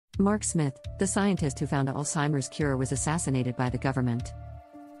Mark Smith, the scientist who found Alzheimer's cure, was assassinated by the government.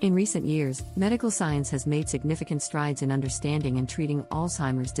 In recent years, medical science has made significant strides in understanding and treating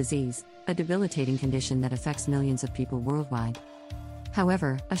Alzheimer's disease, a debilitating condition that affects millions of people worldwide.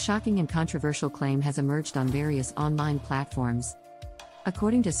 However, a shocking and controversial claim has emerged on various online platforms.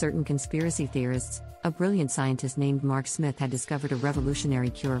 According to certain conspiracy theorists, a brilliant scientist named Mark Smith had discovered a revolutionary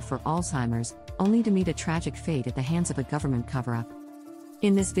cure for Alzheimer's, only to meet a tragic fate at the hands of a government cover-up.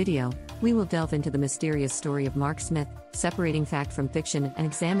 In this video, we will delve into the mysterious story of Mark Smith, separating fact from fiction and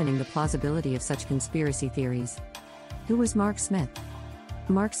examining the plausibility of such conspiracy theories. Who was Mark Smith?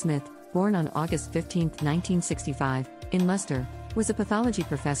 Mark Smith, born on August 15, 1965, in Leicester, was a pathology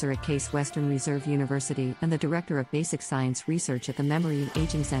professor at Case Western Reserve University and the director of basic science research at the Memory and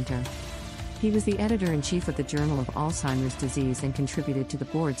Aging Center. He was the editor-in-chief of the Journal of Alzheimer's Disease and contributed to the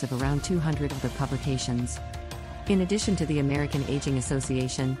boards of around 200 other publications. In addition to the American Aging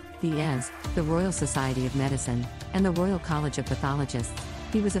Association, the EAS, the Royal Society of Medicine, and the Royal College of Pathologists,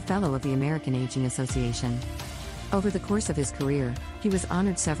 he was a fellow of the American Aging Association. Over the course of his career, he was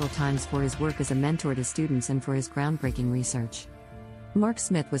honored several times for his work as a mentor to students and for his groundbreaking research. Mark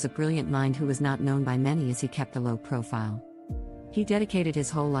Smith was a brilliant mind who was not known by many as he kept a low profile. He dedicated his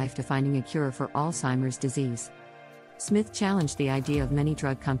whole life to finding a cure for Alzheimer's disease. Smith challenged the idea of many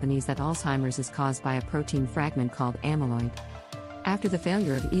drug companies that Alzheimer's is caused by a protein fragment called amyloid. After the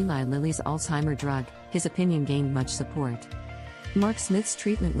failure of Eli Lilly's Alzheimer drug, his opinion gained much support. Mark Smith's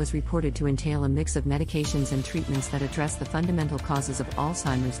treatment was reported to entail a mix of medications and treatments that address the fundamental causes of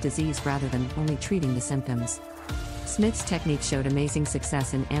Alzheimer's disease rather than only treating the symptoms. Smith's technique showed amazing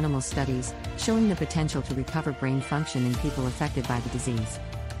success in animal studies, showing the potential to recover brain function in people affected by the disease.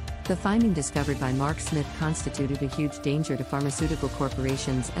 The finding discovered by Mark Smith constituted a huge danger to pharmaceutical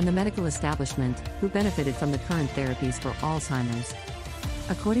corporations and the medical establishment, who benefited from the current therapies for Alzheimer's.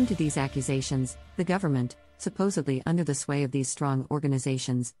 According to these accusations, the government, supposedly under the sway of these strong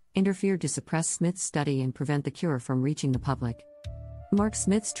organizations, interfered to suppress Smith's study and prevent the cure from reaching the public. Mark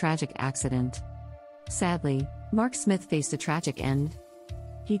Smith's tragic accident. Sadly, Mark Smith faced a tragic end.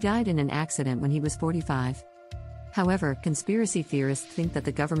 He died in an accident when he was 45. However, conspiracy theorists think that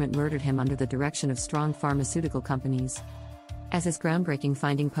the government murdered him under the direction of strong pharmaceutical companies, as his groundbreaking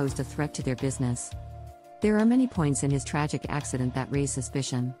finding posed a threat to their business. There are many points in his tragic accident that raise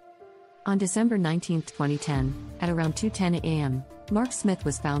suspicion. On December 19, 2010, at around 2:10 a.m., Mark Smith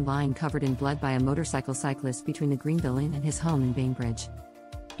was found lying covered in blood by a motorcycle cyclist between the Greenville Inn and his home in Bainbridge.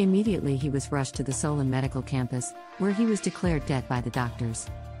 Immediately he was rushed to the Solon Medical Campus, where he was declared dead by the doctors.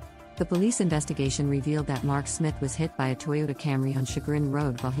 The police investigation revealed that Mark Smith was hit by a Toyota Camry on Chagrin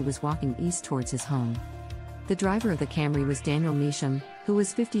Road while he was walking east towards his home. The driver of the Camry was Daniel Measham, who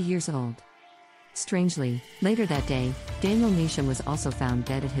was 50 years old. Strangely, later that day, Daniel Measham was also found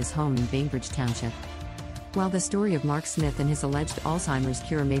dead at his home in Bainbridge Township. While the story of Mark Smith and his alleged Alzheimer's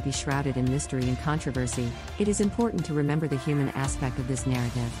cure may be shrouded in mystery and controversy, it is important to remember the human aspect of this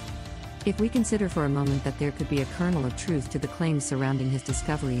narrative. If we consider for a moment that there could be a kernel of truth to the claims surrounding his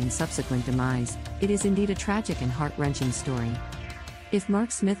discovery and subsequent demise, it is indeed a tragic and heart-wrenching story. If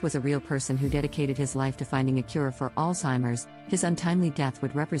Mark Smith was a real person who dedicated his life to finding a cure for Alzheimer's, his untimely death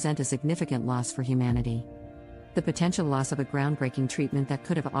would represent a significant loss for humanity. The potential loss of a groundbreaking treatment that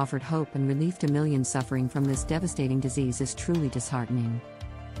could have offered hope and relief to millions suffering from this devastating disease is truly disheartening.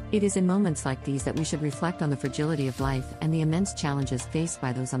 It is in moments like these that we should reflect on the fragility of life and the immense challenges faced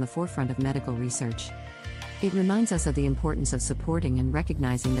by those on the forefront of medical research. It reminds us of the importance of supporting and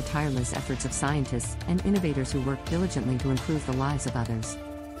recognizing the tireless efforts of scientists and innovators who work diligently to improve the lives of others.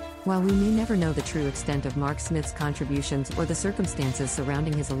 While we may never know the true extent of Mark Smith's contributions or the circumstances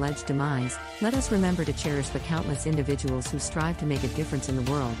surrounding his alleged demise, let us remember to cherish the countless individuals who strive to make a difference in the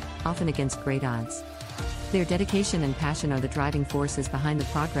world, often against great odds. Their dedication and passion are the driving forces behind the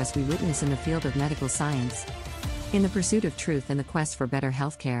progress we witness in the field of medical science. In the pursuit of truth and the quest for better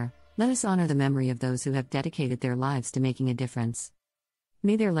healthcare, let us honor the memory of those who have dedicated their lives to making a difference.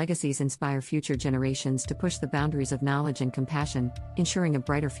 May their legacies inspire future generations to push the boundaries of knowledge and compassion, ensuring a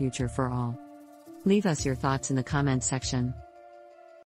brighter future for all. Leave us your thoughts in the comments section.